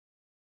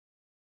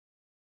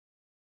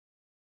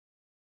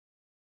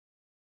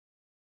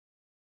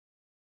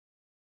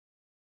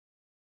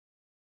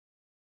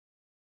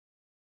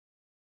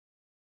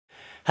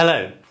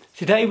Hello.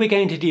 Today we're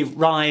going to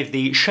derive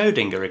the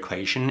Schrodinger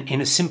equation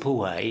in a simple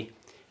way.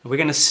 We're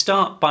going to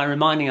start by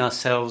reminding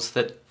ourselves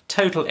that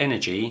total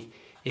energy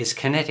is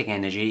kinetic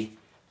energy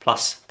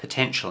plus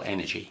potential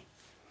energy.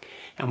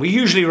 And we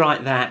usually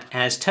write that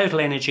as total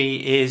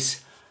energy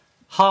is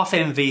half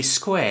mv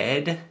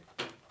squared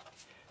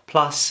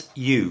plus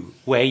u,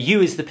 where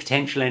u is the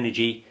potential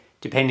energy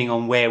depending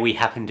on where we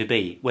happen to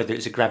be, whether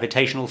it's a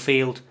gravitational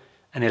field,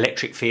 an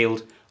electric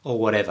field, or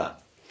whatever.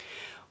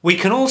 We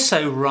can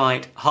also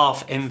write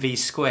half mv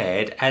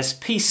squared as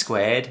p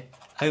squared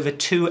over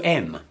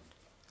 2m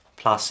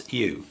plus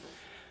u,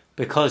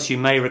 because you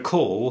may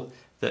recall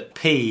that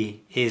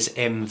p is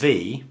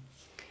mv,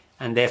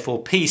 and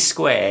therefore p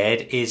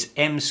squared is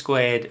m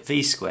squared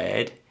v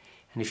squared,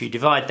 and if you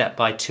divide that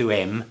by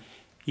 2m,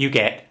 you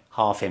get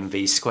half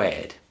mv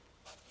squared.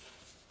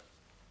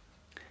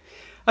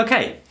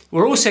 Okay,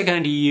 we're also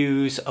going to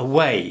use a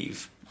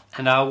wave,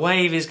 and our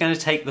wave is going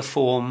to take the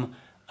form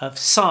of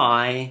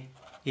psi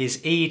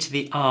is e to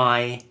the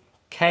I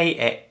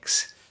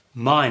kx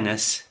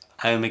minus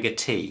omega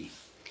t.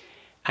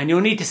 And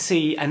you'll need to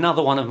see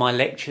another one of my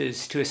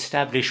lectures to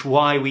establish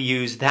why we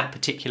use that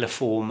particular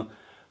form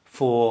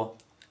for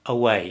a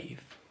wave.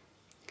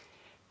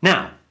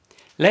 Now,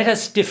 let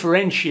us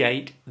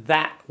differentiate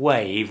that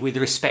wave with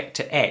respect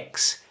to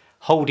x,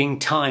 holding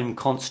time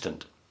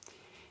constant.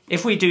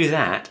 If we do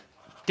that,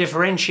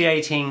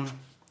 differentiating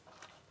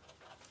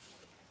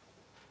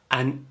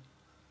an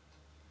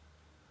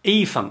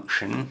e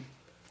function,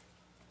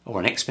 or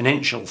an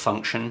exponential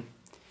function,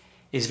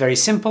 is very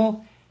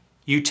simple.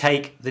 You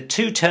take the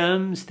two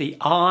terms, the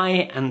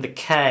I and the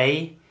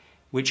k,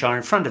 which are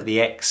in front of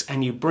the x,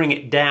 and you bring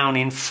it down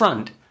in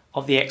front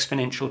of the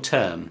exponential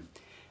term.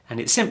 And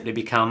it simply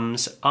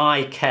becomes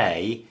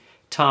ik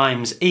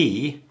times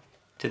e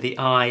to the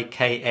I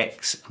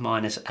kx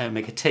minus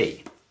omega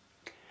t,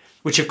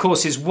 which of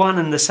course is one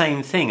and the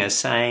same thing as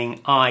saying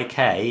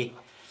ik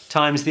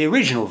times the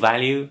original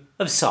value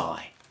of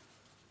psi.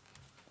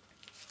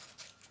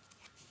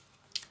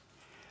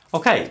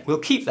 Okay, we'll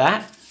keep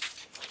that.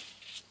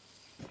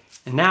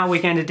 And now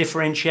we're going to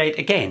differentiate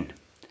again.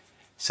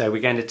 So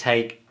we're going to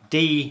take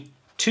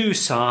d2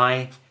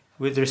 psi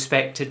with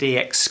respect to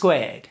dx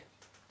squared.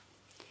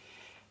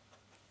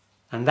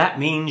 And that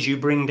means you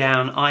bring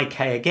down ik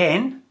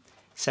again.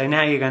 So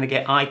now you're going to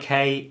get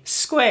ik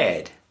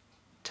squared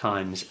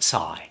times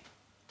psi.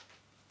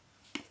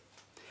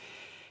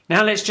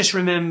 Now let's just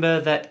remember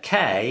that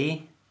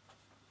k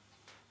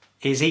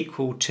is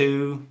equal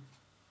to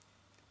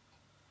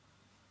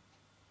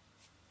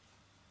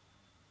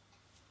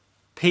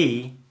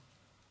p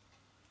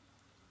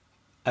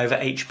over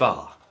h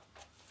bar,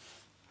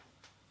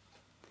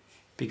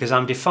 because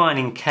I'm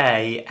defining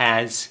k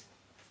as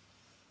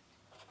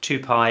 2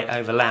 pi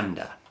over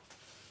lambda.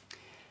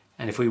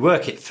 And if we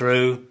work it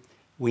through,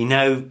 we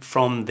know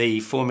from the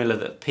formula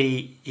that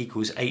p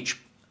equals h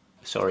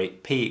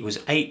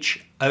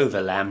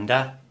over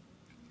lambda.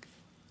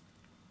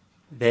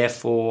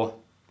 Therefore,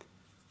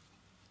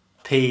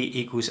 p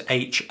equals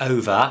h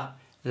over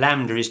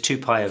lambda is 2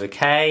 pi over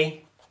k.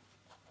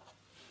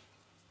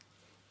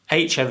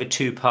 H over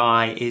 2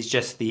 pi is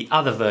just the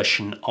other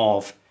version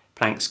of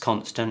Planck's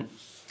constant,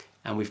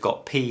 and we've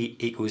got p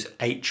equals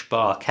h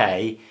bar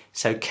k,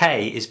 so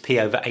k is p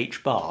over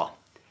h bar,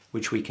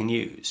 which we can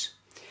use.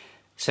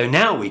 So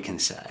now we can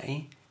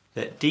say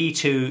that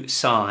d2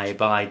 psi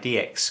by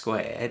dx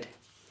squared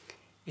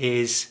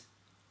is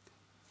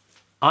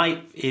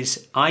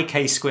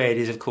ik squared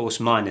is of course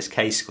minus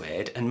k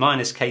squared, and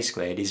minus k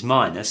squared is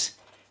minus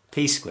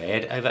p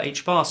squared over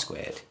h bar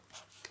squared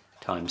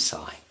times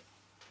psi.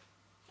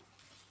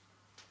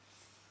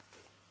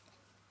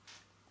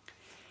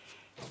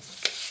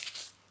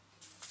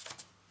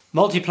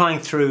 Multiplying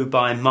through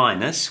by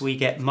minus, we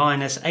get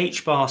minus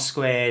h bar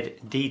squared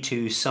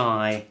d2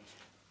 psi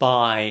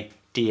by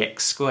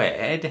dx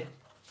squared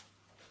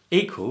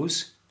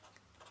equals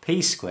p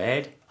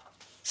squared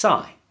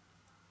psi.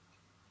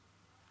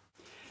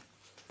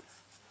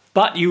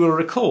 But you will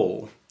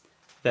recall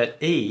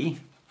that E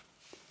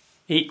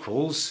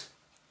equals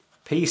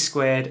p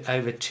squared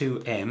over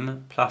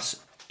 2m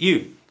plus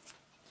u.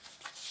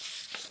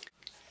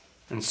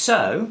 And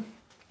so,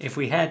 if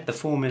we had the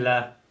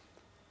formula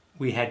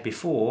we had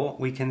before,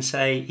 we can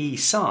say E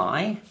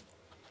psi.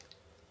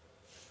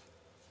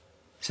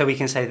 So we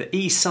can say that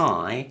E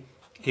psi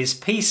is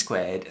p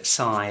squared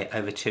psi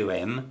over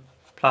 2m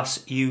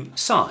plus u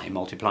psi,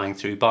 multiplying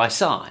through by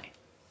psi.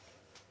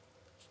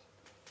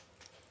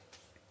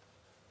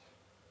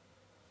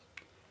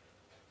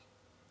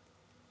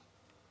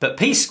 But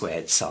p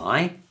squared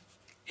psi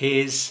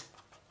is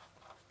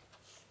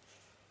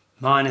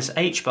minus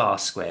h bar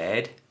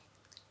squared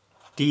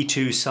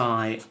d2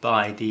 psi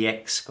by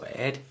dx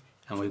squared,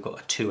 and we've got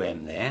a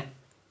 2m there,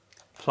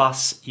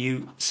 plus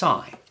u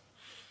psi.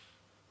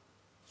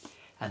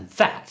 And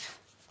that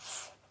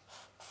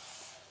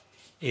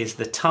is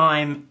the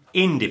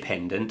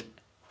time-independent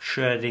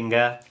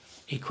Schrodinger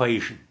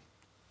equation.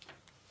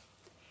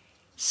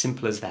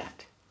 Simple as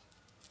that.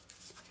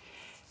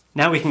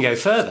 Now we can go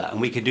further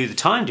and we can do the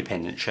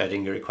time-dependent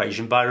Schrodinger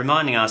equation by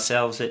reminding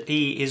ourselves that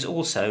E is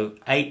also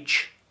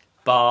h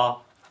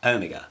bar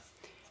omega,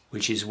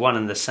 which is one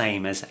and the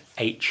same as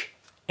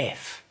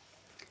hf,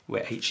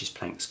 where h is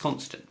Planck's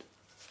constant.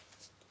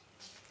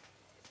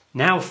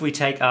 Now if we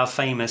take our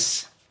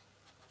famous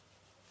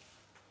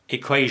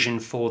equation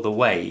for the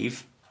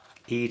wave,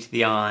 e to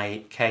the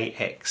I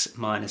kx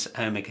minus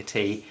omega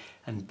t,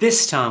 and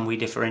this time we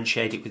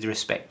differentiate it with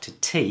respect to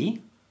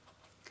t,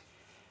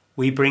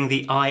 we bring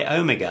the I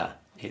omega,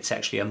 it's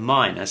actually a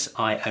minus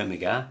I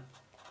omega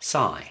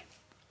psi.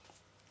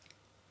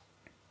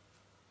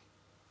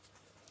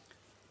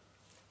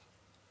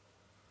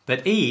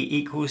 But E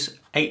equals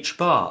h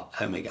bar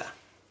omega.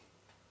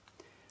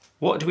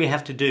 What do we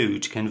have to do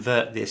to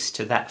convert this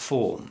to that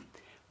form?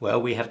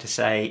 Well, we have to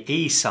say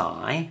E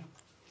psi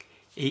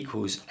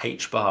equals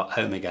h bar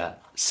omega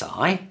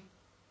psi.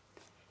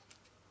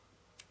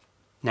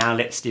 Now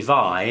let's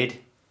divide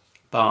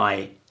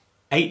by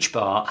h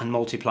bar and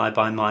multiply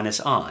by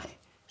minus I.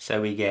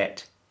 So we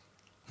get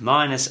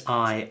minus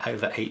I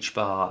over h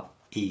bar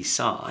E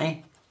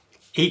psi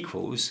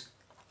equals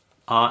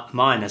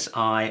minus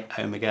I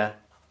omega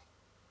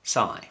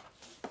psi.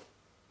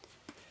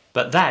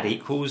 But that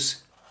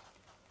equals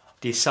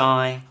d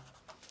psi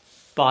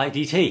by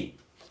dt.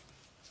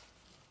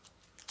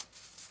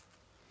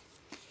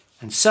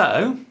 And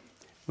so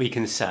we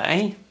can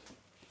say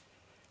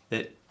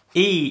that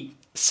E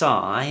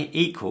psi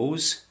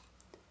equals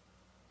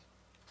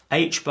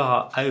h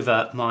bar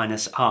over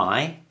minus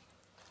I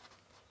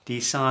d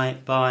psi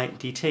by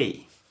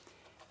dt,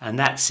 and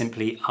that's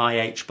simply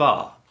IH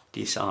bar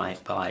d psi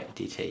by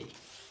dt.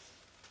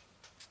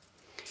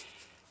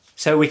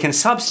 So we can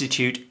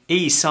substitute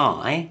E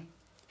psi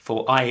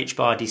for IH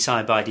bar d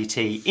psi by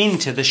dt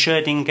into the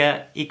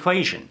Schrodinger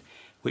equation,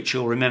 which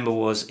you'll remember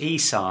was E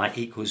psi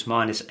equals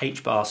minus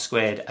h bar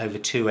squared over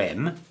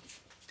 2m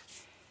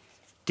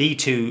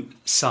d2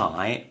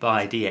 psi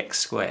by dx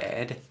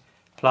squared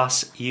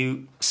plus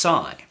u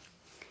psi.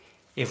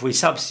 If we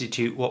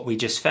substitute what we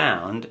just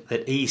found,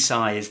 that E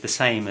psi is the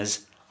same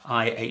as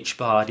IH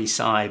bar d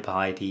psi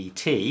by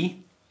dt,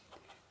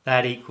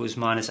 that equals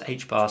minus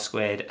h bar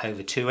squared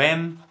over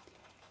 2m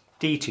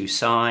d2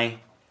 psi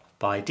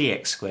by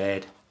dx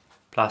squared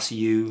plus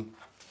u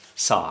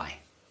psi.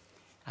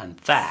 And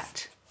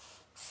that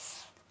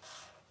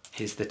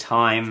is the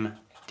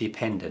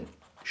time-dependent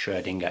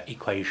Schrodinger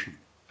equation.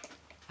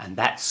 And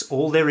that's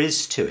all there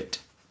is to it.